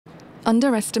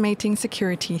Underestimating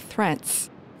security threats.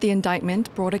 The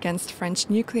indictment brought against French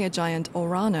nuclear giant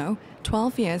Orano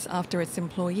 12 years after its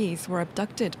employees were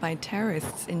abducted by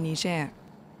terrorists in Niger.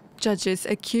 Judges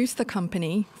accused the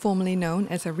company, formerly known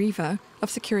as Areva, of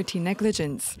security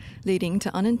negligence, leading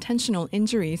to unintentional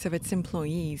injuries of its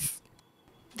employees.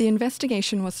 The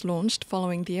investigation was launched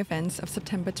following the events of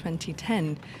September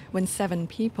 2010, when 7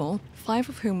 people, 5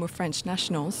 of whom were French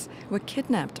nationals, were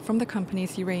kidnapped from the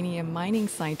company's uranium mining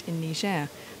site in Niger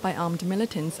by armed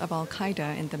militants of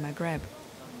Al-Qaeda in the Maghreb.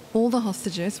 All the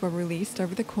hostages were released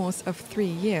over the course of 3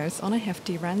 years on a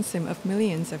hefty ransom of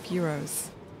millions of euros.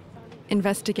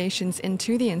 Investigations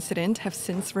into the incident have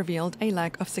since revealed a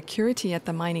lack of security at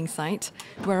the mining site,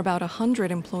 where about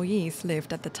 100 employees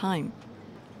lived at the time.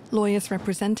 Lawyers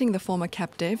representing the former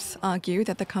captives argue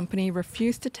that the company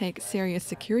refused to take serious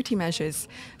security measures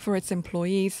for its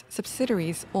employees,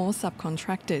 subsidiaries, or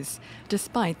subcontractors,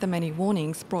 despite the many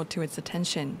warnings brought to its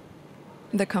attention.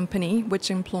 The company,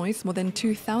 which employs more than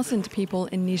 2,000 people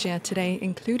in Niger today,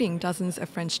 including dozens of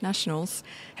French nationals,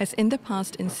 has in the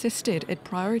past insisted it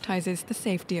prioritizes the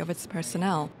safety of its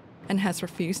personnel and has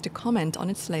refused to comment on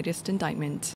its latest indictment.